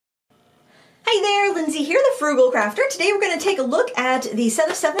Lindsay here, the Frugal Crafter. Today we're going to take a look at the set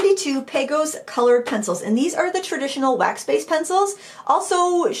of 72 Pagos Colored Pencils, and these are the traditional wax-based pencils.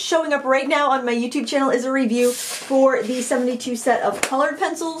 Also showing up right now on my YouTube channel is a review for the 72 set of colored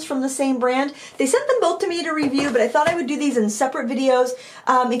pencils from the same brand. They sent them both to me to review, but I thought I would do these in separate videos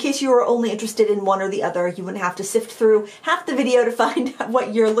in case you were only interested in one or the other. You wouldn't have to sift through half the video to find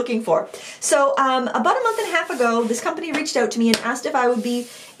what you're looking for. So about a month and a half ago, this company reached out to me and asked if I would be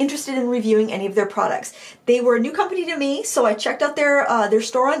interested in reviewing any of their products. They were a new company to me, so I checked out their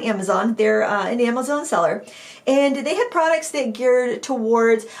store on Amazon. They're an Amazon seller, and they had products that geared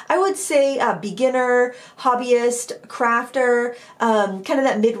towards, I would say, beginner, hobbyist, crafter, kind of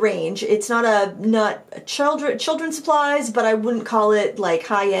that mid-range. It's not children's supplies, but I wouldn't call it like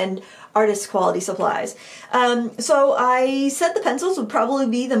high-end artist quality supplies. So I said the pencils would probably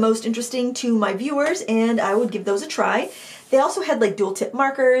be the most interesting to my viewers, and I would give those a try. They also had like dual tip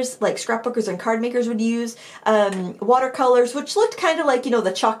markers, like scrapbookers and card makers would use, watercolors, which looked kind of like, you know,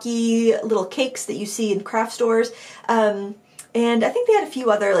 the chalky little cakes that you see in craft stores. And I think they had a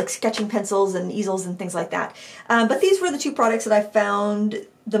few other like sketching pencils and easels and things like that. But these were the two products that I found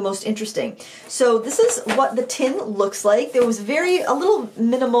the most interesting. So this is what the tin looks like. There was a little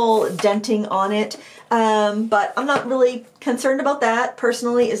minimal denting on it, but I'm not really concerned about that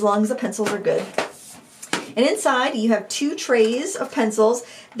personally, as long as the pencils are good. And inside you have two trays of pencils.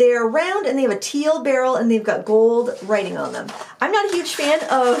 They're round and they have a teal barrel and they've got gold writing on them. I'm not a huge fan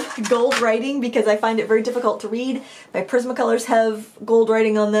of gold writing because I find it very difficult to read. My Prismacolors have gold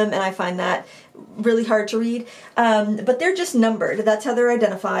writing on them and I find that really hard to read. But they're just numbered. That's how they're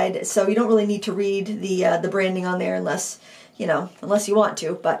identified. So you don't really need to read the branding on there unless you want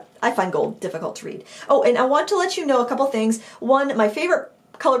to, but I find gold difficult to read. Oh, and I want to let you know a couple things. One, my favorite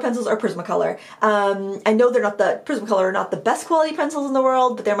colored pencils are Prismacolor. I know Prismacolor are not the best quality pencils in the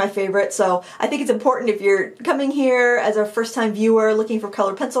world, but they're my favorite. So I think it's important if you're coming here as a first-time viewer looking for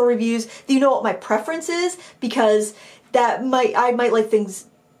colored pencil reviews, that you know what my preference is, because I might like things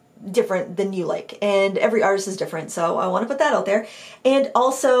different than you like, and every artist is different, so I want to put that out there. And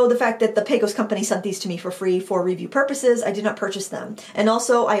also the fact that the Pagos company sent these to me for free for review purposes. I did not purchase them. And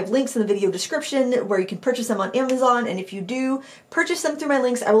also I have links in the video description where you can purchase them on Amazon, and if you do purchase them through my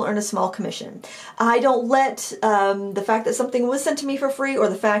links, I will earn a small commission. I don't let the fact that something was sent to me for free or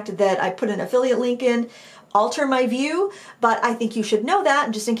the fact that I put an affiliate link in alter my view, but I think you should know that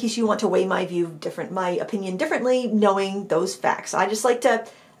just in case you want to weigh my opinion differently, knowing those facts. I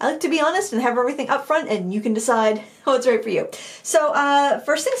like to be honest and have everything up front, and you can decide what's right for you. So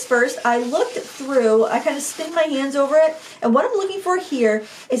first things first, I looked through, I kind of spin my hands over it, and what I'm looking for here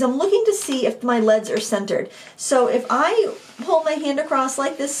is I'm looking to see if my leads are centered. So if I hold my hand across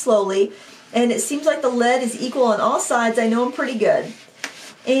like this slowly, and it seems like the lead is equal on all sides, I know I'm pretty good.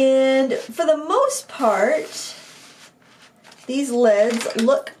 And for the most part, these leads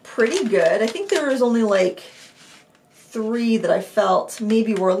look pretty good. I think there was only like 3 that I felt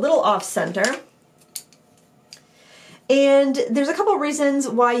maybe were a little off center. And there's a couple reasons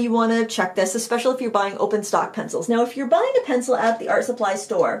why you want to check this, especially if you're buying open stock pencils. Now, if you're buying a pencil at the art supply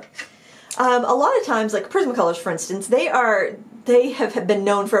store, a lot of times, like Prismacolors for instance, they have been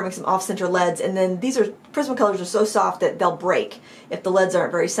known for having some off-center leads, and then Prismacolors are so soft that they'll break if the leads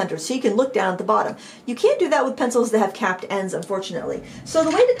aren't very centered, so you can look down at the bottom. You can't do that with pencils that have capped ends, unfortunately. So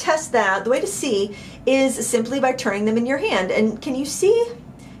the way to test that, the way to see, is simply by turning them in your hand. And can you see?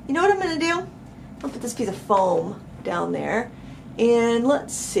 You know what I'm going to do? I'll put this piece of foam down there, and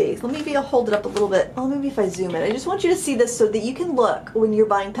let's see. Maybe I'll hold it up a little bit. Oh, maybe if I zoom in. I just want you to see this so that you can look when you're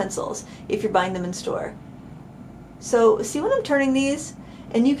buying pencils, if you're buying them in store. So see when I'm turning these,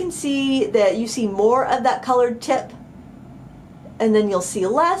 and you can see that you see more of that colored tip, and then you'll see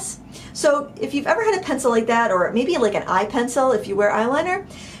less. So if you've ever had a pencil like that, or maybe like an eye pencil if you wear eyeliner,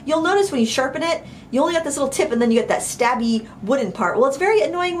 you'll notice when you sharpen it, you only got this little tip and then you get that stabby wooden part. Well, it's very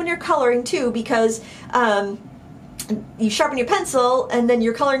annoying when you're coloring too, because you sharpen your pencil and then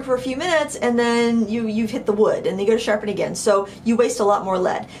you're coloring for a few minutes and then you've hit the wood and you go to sharpen again, so you waste a lot more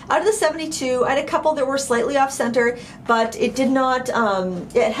lead. Out of the 72, I had a couple that were slightly off center, but it did not,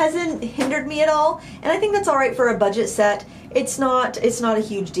 it hasn't hindered me at all, and I think that's alright for a budget set. It's not a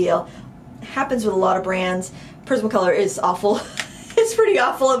huge deal. It happens with a lot of brands. Prismacolor is awful. It's pretty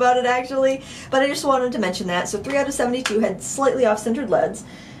awful about it actually, but I just wanted to mention that. So 3 out of 72 had slightly off-centered leads.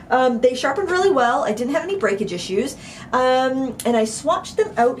 They sharpened really well. I didn't have any breakage issues. And I swatched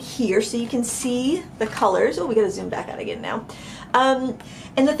them out here so you can see the colors. Oh, we gotta zoom back out again now.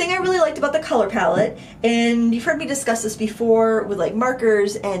 And the thing I really liked about the color palette, and you've heard me discuss this before with like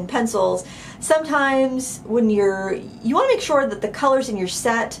markers and pencils, sometimes when you want to make sure that the colors in your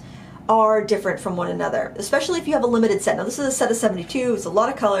set are different from one another, especially if you have a limited set. Now this is a set of 72, it's a lot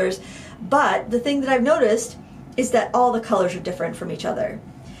of colors, but the thing that I've noticed is that all the colors are different from each other.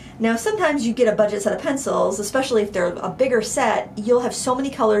 Now sometimes you get a budget set of pencils, especially if they're a bigger set, you'll have so many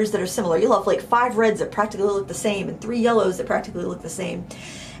colors that are similar. You'll have like 5 reds that practically look the same and 3 yellows that practically look the same.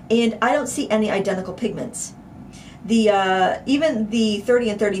 And I don't see any identical pigments. Even the 30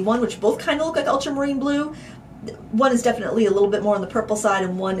 and 31, which both kind of look like ultramarine blue, one is definitely a little bit more on the purple side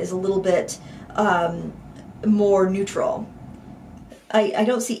and one is a little bit more neutral. I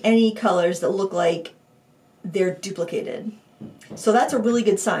don't see any colors that look like they're duplicated. So that's a really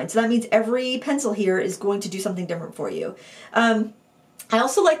good sign. So that means every pencil here is going to do something different for you. I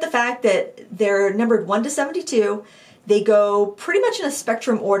also like the fact that they're numbered 1 to 72. They go pretty much in a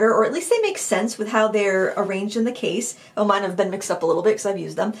spectrum order, or at least they make sense with how they're arranged in the case. Oh, mine have been mixed up a little bit because I've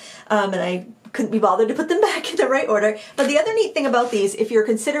used them, and I couldn't be bothered to put them back in the right order. But the other neat thing about these, if you're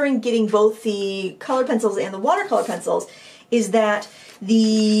considering getting both the colored pencils and the watercolor pencils, is that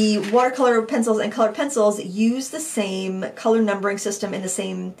the watercolor pencils and colored pencils use the same color numbering system in the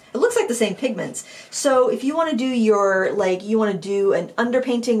same, it looks like the same pigments. So if you want to do your, like, you want to do an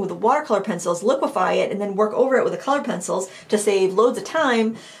underpainting with the watercolor pencils, liquefy it, and then work over it with the colored pencils to save loads of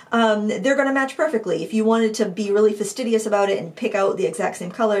time, they're going to match perfectly. If you wanted to be really fastidious about it and pick out the exact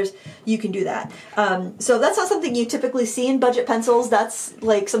same colors, you can do that. So that's not something you typically see in budget pencils. That's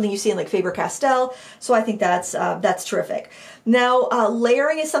like something you see in like Faber-Castell. So I think that's terrific. Now,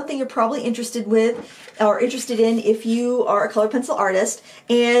 layering is something you're probably interested in if you are a colored pencil artist.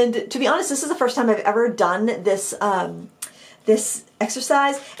 And to be honest, this is the first time I've ever done this this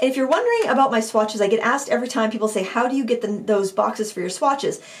exercise. And if you're wondering about my swatches, I get asked every time. People say, how do you get those boxes for your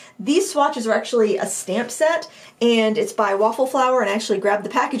swatches? These swatches are actually a stamp set, and it's by Waffle Flower, and I actually grabbed the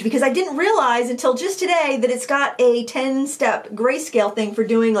package because I didn't realize until just today that it's got a 10-step grayscale thing for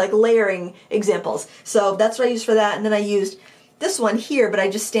doing like layering examples. So that's what I used for that, and then I used this one here, but I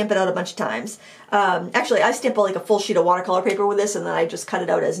just stamp it out a bunch of times. Actually, I stamp like a full sheet of watercolor paper with this, and then I just cut it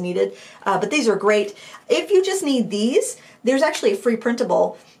out as needed. But these are great. If you just need these, there's actually a free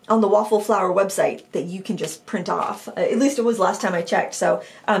printable on the Waffle Flower website that you can just print off. At least it was last time I checked. So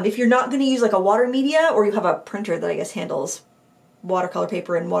if you're not going to use like a water media, or you have a printer that I guess handles watercolor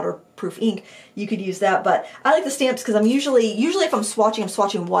paper and waterproof ink, you could use that. But I like the stamps because I'm usually if I'm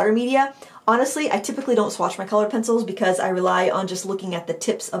swatching water media. Honestly, I typically don't swatch my colored pencils because I rely on just looking at the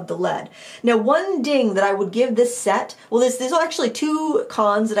tips of the lead. Now, one ding that I would give this set, well, there's actually 2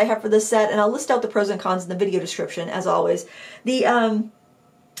 cons that I have for this set, and I'll list out the pros and cons in the video description, as always. The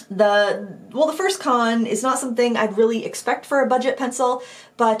first con is not something I'd really expect for a budget pencil,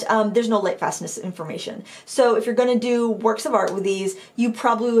 but there's no light fastness information. So if you're going to do works of art with these, you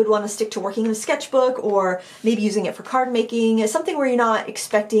probably would want to stick to working in a sketchbook, or maybe using it for card making, something where you're not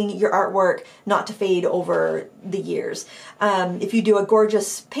expecting your artwork not to fade over the years. If you do a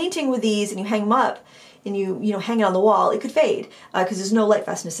gorgeous painting with these and you hang them up, and you hang it on the wall, it could fade because there's no light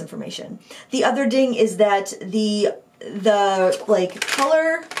fastness information. The other ding is that the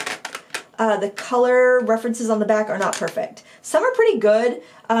color references on the back are not perfect. Some are pretty good,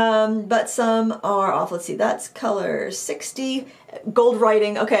 but some are off. Let's see, that's color 60. Gold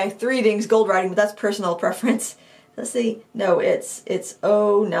writing, okay, 3 dings, gold writing, but that's personal preference. Let's see, no, it's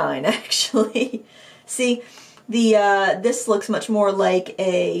 09 actually. See, this looks much more like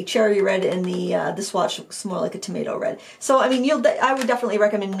a cherry red, and the swatch looks more like a tomato red. So I mean, I would definitely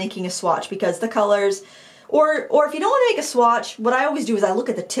recommend making a swatch, because the colors, or if you don't want to make a swatch, what I always do is I look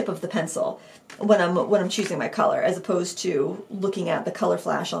at the tip of the pencil when I'm choosing my color, as opposed to looking at the color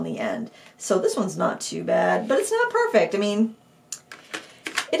flash on the end. So this one's not too bad, but it's not perfect. I mean,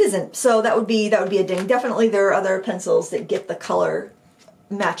 it isn't. So that would be a ding. Definitely there are other pencils that get the color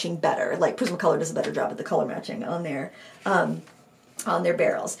matching better. Like Prismacolor does a better job at the color matching on their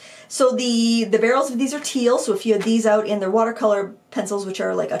barrels. So the barrels of these are teal. So if you had these out in their watercolor pencils, which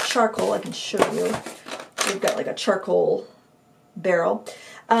are like a charcoal, I can show you. They've got like a charcoal barrel.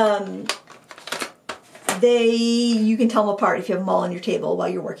 You can tell them apart if you have them all on your table while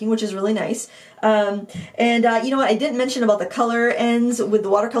you're working, which is really nice. You know what, I didn't mention about the color ends with the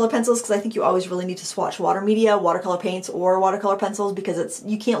watercolor pencils, because I think you always really need to swatch water media, watercolor paints, or watercolor pencils, because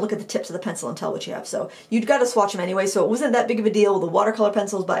you can't look at the tips of the pencil and tell what you have. So you've got to swatch them anyway, so it wasn't that big of a deal with the watercolor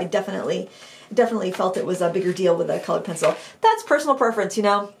pencils, but I definitely felt it was a bigger deal with a colored pencil. That's personal preference, you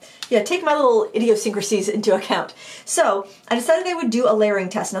know. Yeah, take my little idiosyncrasies into account. So I decided I would do a layering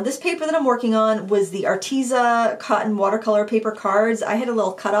test. Now this paper that I'm working on was the Arteza cotton watercolor paper cards. I had a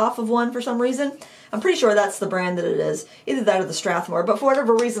little cutoff of one for some reason. I'm pretty sure that's the brand that it is, either that or the Strathmore, but for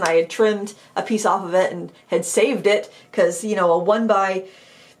whatever reason I had trimmed a piece off of it and had saved it, because, you know, a 1 by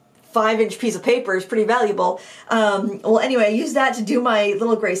 5-inch piece of paper is pretty valuable. Well, anyway, I used that to do my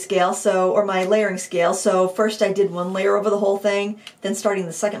little grayscale, or my layering scale. So first I did one layer over the whole thing, then starting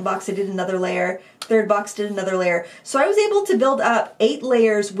the second box I did another layer, third box did another layer. So I was able to build up 8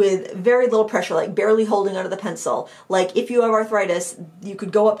 layers with very little pressure, like barely holding onto the pencil. Like if you have arthritis, you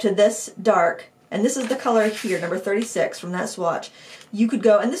could go up to this dark, and this is the color here, number 36 from that swatch. You could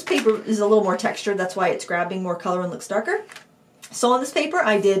go, and this paper is a little more textured, that's why it's grabbing more color and looks darker. So on this paper,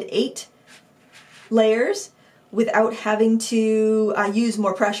 I did 8 layers without having to use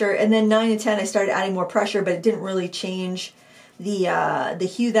more pressure. And then 9 and 10, I started adding more pressure, but it didn't really change the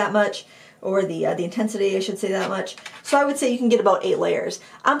hue that much, or the intensity, I should say, that much. So I would say you can get about 8 layers.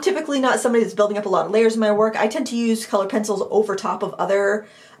 I'm typically not somebody that's building up a lot of layers in my work. I tend to use colored pencils over top of other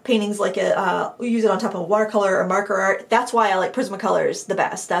paintings, like we use it on top of watercolor or marker art. That's why I like Prismacolors the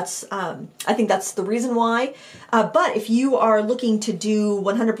best. That's I think that's the reason why. But if you are looking to do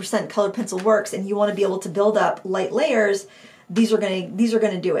 100% colored pencil works and you want to be able to build up light layers, these are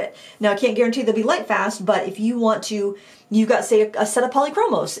gonna do it. Now I can't guarantee they'll be light fast, but if you want to, you've got say a set of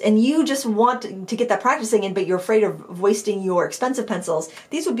polychromos and you just want to get that practicing in, but you're afraid of wasting your expensive pencils,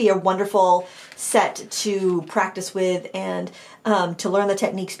 these would be a wonderful set to practice with and to learn the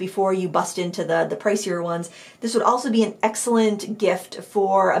techniques before you bust into the pricier ones. This would also be an excellent gift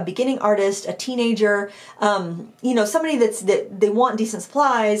for a beginning artist, a teenager, you know, somebody that they want decent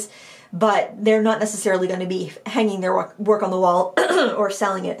supplies, but they're not necessarily going to be hanging their work on the wall or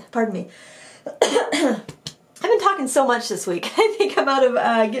selling it. Pardon me. I've been talking so much this week. I think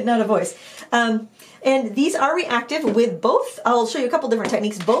I'm getting out of voice. And these are reactive with both, I'll show you a couple different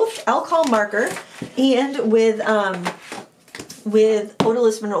techniques, both alcohol marker and with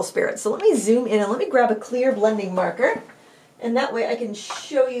odorless mineral spirits. So let me zoom in and let me grab a clear blending marker, and that way I can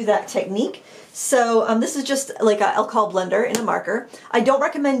show you that technique. So this is just like an alcohol blender in a marker. I don't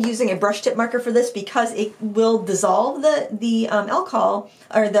recommend using a brush tip marker for this because it will dissolve the alcohol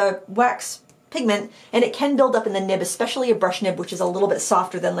or the wax pigment, and it can build up in the nib, especially a brush nib, which is a little bit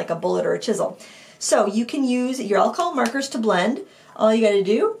softer than like a bullet or a chisel. So you can use your alcohol markers to blend. All you got to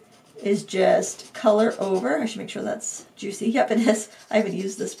do is just color over. I should make sure that's juicy. Yep, it is. I haven't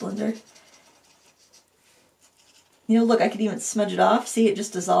used this blender. You know, look, I could even smudge it off. See, it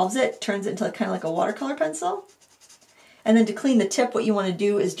just dissolves it, turns it into kind of like a watercolor pencil. And then to clean the tip, what you want to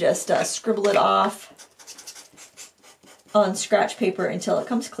do is just scribble it off on scratch paper until it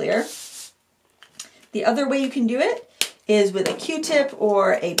comes clear. The other way you can do it is with a Q-tip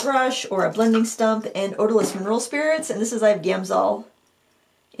or a brush or a blending stump and odorless mineral spirits. And this is, I have Gamsol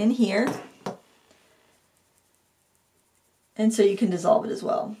in here. And so you can dissolve it as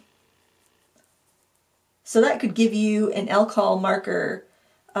well. So that could give you an alcohol marker,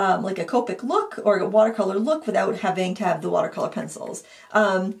 like a Copic look or a watercolor look without having to have the watercolor pencils.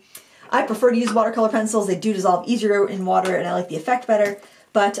 I prefer to use watercolor pencils. They do dissolve easier in water and I like the effect better,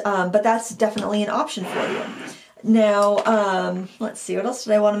 but that's definitely an option for you. Now, let's see, what else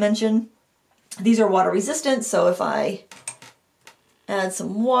did I want to mention? These are water resistant, so if I add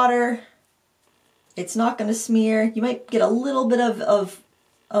some water, it's not going to smear. You might get a little bit of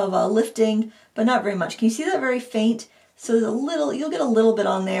lifting, but not very much. Can you see that very faint? So there's a little, you'll get a little bit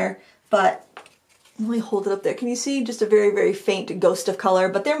on there, but let me hold it up there. Can you see just a very, very faint ghost of color,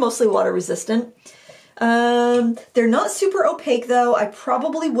 but they're mostly water resistant. They're not super opaque though. I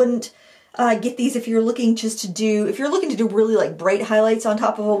probably wouldn't get these if you're looking just to do, if you're looking to do really like bright highlights on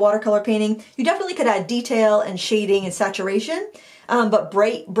top of a watercolor painting. You definitely could add detail and shading and saturation, but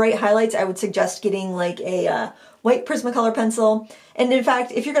bright highlights, I would suggest getting like a white Prismacolor pencil. And in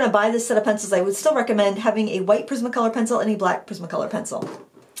fact, if you're going to buy this set of pencils, I would still recommend having a white Prismacolor pencil and a black Prismacolor pencil.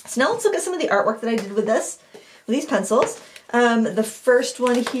 So now let's look at some of the artwork that I did with these pencils. The first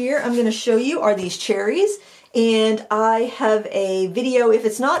one here I'm going to show you are these cherries. And I have a video, if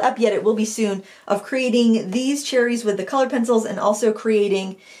it's not up yet, it will be soon, of creating these cherries with the colored pencils and also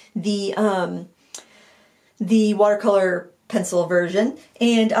creating the watercolor pencil version.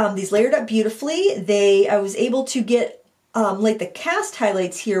 And these layered up beautifully. I was able to get like the cast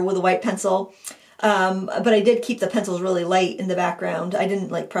highlights here with a white pencil, but I did keep the pencils really light in the background. I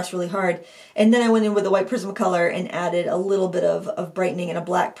didn't like press really hard. And then I went in with a white Prismacolor and added a little bit of brightening and a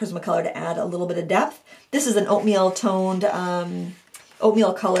black Prismacolor to add a little bit of depth. This is an oatmeal toned,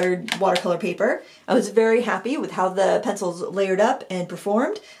 oatmeal colored watercolor paper. I was very happy with how the pencils layered up and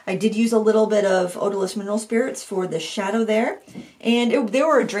performed. I did use a little bit of odorless mineral spirits for the shadow there, and they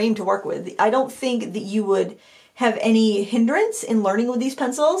were a dream to work with. I don't think that you would have any hindrance in learning with these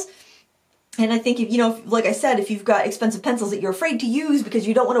pencils. And I think, if, you know, like I said, if you've got expensive pencils that you're afraid to use because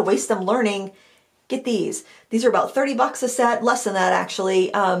you don't want to waste them learning, get these. These are about 30 bucks a set, less than that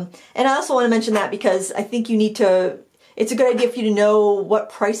actually. And I also want to mention that because I think you need to, it's a good idea for you to know what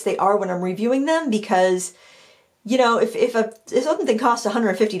price they are when I'm reviewing them, because you know, if something costs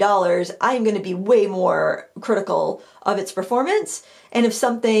 $150, I'm going to be way more critical of its performance. And if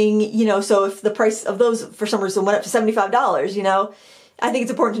something, you know, so if the price of those for some reason went up to $75, you know, I think it's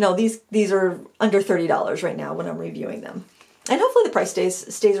important to know these are under $30 right now when I'm reviewing them. And hopefully the price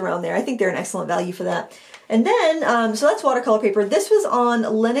stays around there. I think they're an excellent value for that. And then, so that's watercolor paper. This was on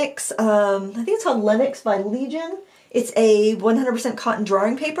Lenox, I think it's called Lenox by Legion. It's a 100% cotton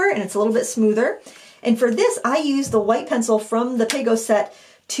drawing paper, and it's a little bit smoother. And for this, I used the white pencil from the Pagos set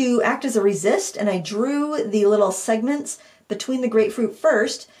to act as a resist, and I drew the little segments between the grapefruit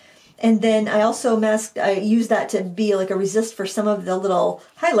first, and then I also I used that to be like a resist for some of the little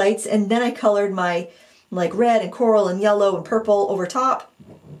highlights, and then I colored my like red and coral and yellow and purple over top.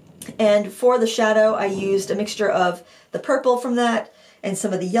 And for the shadow, I used a mixture of the purple from that and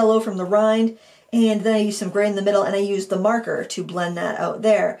some of the yellow from the rind. And then I used some gray in the middle, and I used the marker to blend that out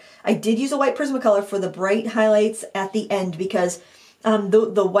there. I did use a white Prismacolor for the bright highlights at the end, because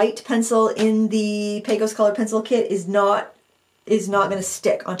the white pencil in the Pagos Colored Pencil Kit is not going to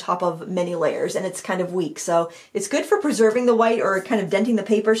stick on top of many layers, and it's kind of weak. So it's good for preserving the white or kind of denting the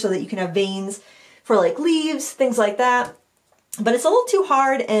paper so that you can have veins for like leaves, things like that. But it's a little too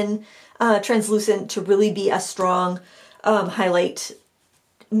hard and translucent to really be a strong highlight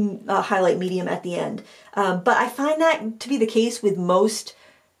medium at the end. But I find that to be the case with most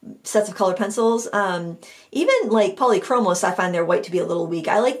sets of colored pencils. Even like polychromos, I find their white to be a little weak.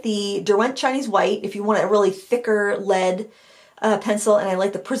 I like the Derwent Chinese White if you want a really thicker lead pencil, and I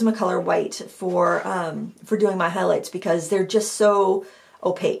like the Prismacolor White for doing my highlights because they're just so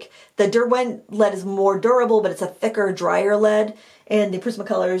opaque. The Derwent lead is more durable, but it's a thicker, drier lead. And the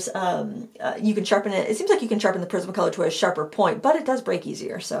Prismacolors, you can sharpen it. It seems like you can sharpen the Prismacolor to a sharper point, but it does break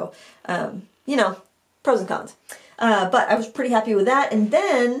easier. So, you know, pros and cons. But I was pretty happy with that. And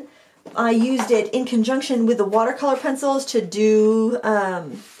then I used it in conjunction with the watercolor pencils to do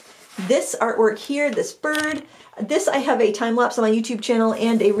this artwork here, this bird. This, I have a time-lapse on my YouTube channel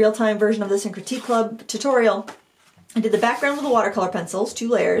and a real-time version of this in Critique Club tutorial. I did the background with the watercolor pencils, 2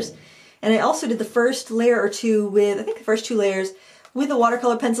 layers. And I also did the first layer or two with, I think the first 2 layers, with the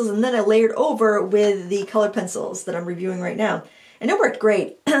watercolor pencils, and then I layered over with the colored pencils that I'm reviewing right now. And it worked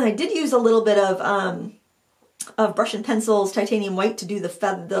great. I did use a little bit of brush and pencils, titanium white, to do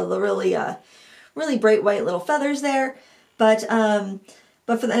the really bright white little feathers there.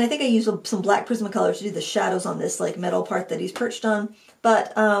 And I think I used some black Prismacolor to do the shadows on this like metal part that he's perched on.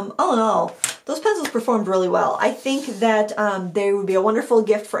 But all in all, those pencils performed really well. I think that they would be a wonderful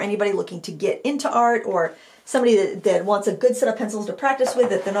gift for anybody looking to get into art, or somebody that wants a good set of pencils to practice with,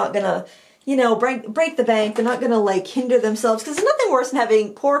 that they're not gonna, you know, break the bank. They're not gonna like hinder themselves, because there's nothing worse than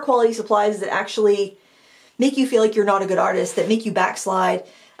having poor quality supplies that actually make you feel like you're not a good artist, that make you backslide.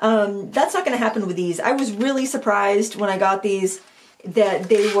 That's not gonna happen with these. I was really surprised when I got these that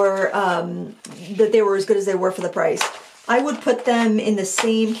they were as good as they were for the price. I would put them in the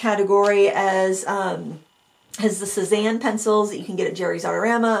same category as the Cezanne pencils that you can get at Jerry's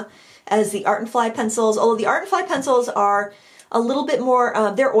Artorama, as the Art and Fly pencils. Although the Art and Fly pencils are a little bit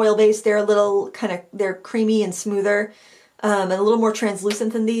more, they're oil-based, they're a little they're creamy and smoother, and a little more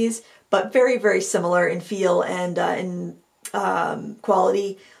translucent than these, but very, very similar in feel and in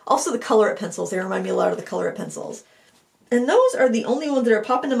quality. Also the Color It pencils, they remind me a lot of the Color It pencils. And those are the only ones that are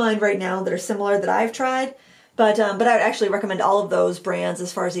popping to mind right now that are similar that I've tried. But I would actually recommend all of those brands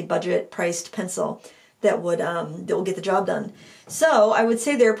as far as a budget-priced pencil that will get the job done. So I would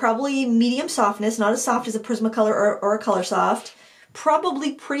say they're probably medium softness, not as soft as a Prismacolor or a Color Soft.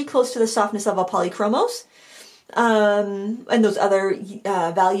 Probably pretty close to the softness of a Polychromos. And those other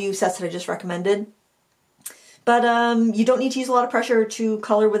value sets that I just recommended. But you don't need to use a lot of pressure to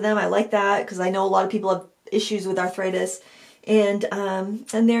color with them. I like that because I know a lot of people have issues with arthritis. And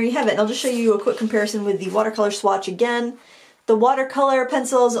there you have it. And I'll just show you a quick comparison with the watercolor swatch again. The watercolor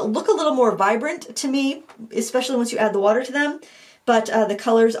pencils look a little more vibrant to me, especially once you add the water to them. But the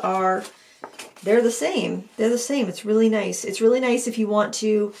colors they're the same. They're the same. It's really nice. It's really nice if you want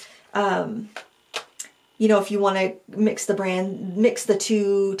to, you know, if you want to mix the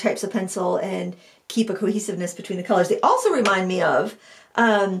 2 types of pencil and keep a cohesiveness between the colors. They also remind me of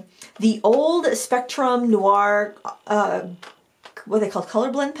the old Spectrum Noir, what are they called,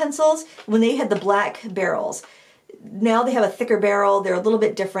 color blend pencils, when they had the black barrels. Now they have a thicker barrel. They're a little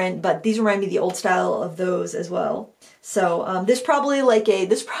bit different, but these remind me of the old style of those as well. So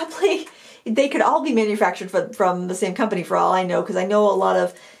they could all be manufactured from the same company for all I know, because I know a lot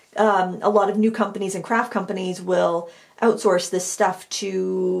of a lot of new companies and craft companies will outsource this stuff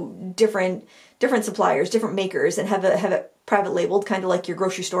to different suppliers, different makers, and have it private labeled, kind of like your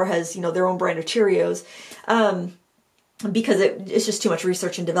grocery store has, you know, their own brand of Cheerios, because it's just too much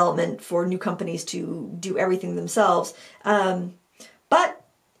research and development for new companies to do everything themselves. But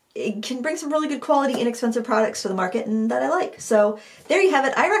it can bring some really good quality, inexpensive products to the market, and that I like. So there you have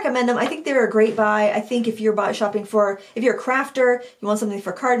it. I recommend them. I think they're a great buy. I think if you're shopping for, if you're a crafter, you want something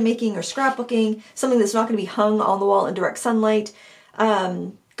for card making or scrapbooking, something that's not going to be hung on the wall in direct sunlight,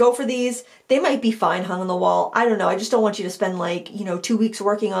 go for these. They might be fine hung on the wall. I don't know. I just don't want you to spend, like, you know, 2 weeks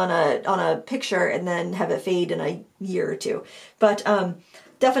working on a picture and then have it fade in a year or two. But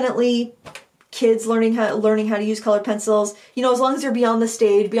definitely kids learning how to use colored pencils, you know, as long as you're beyond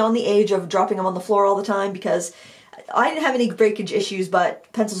the age of dropping them on the floor all the time, because I didn't have any breakage issues, but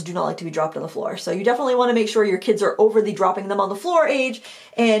pencils do not like to be dropped on the floor. So you definitely want to make sure your kids are over the dropping them on the floor age,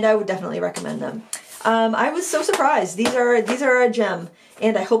 and I would definitely recommend them. I was so surprised. These are a gem,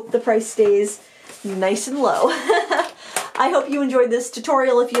 and I hope the price stays nice and low. I hope you enjoyed this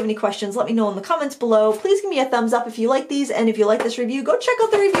tutorial. If you have any questions, let me know in the comments below. Please give me a thumbs up if you like these, and if you like this review, go check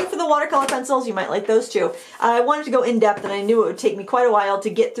out the review for the watercolor pencils. You might like those too. I wanted to go in depth, and I knew it would take me quite a while to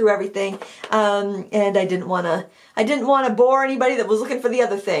get through everything, and I didn't want to bore anybody that was looking for the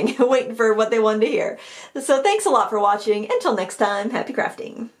other thing, waiting for what they wanted to hear. So thanks a lot for watching. Until next time, happy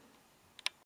crafting.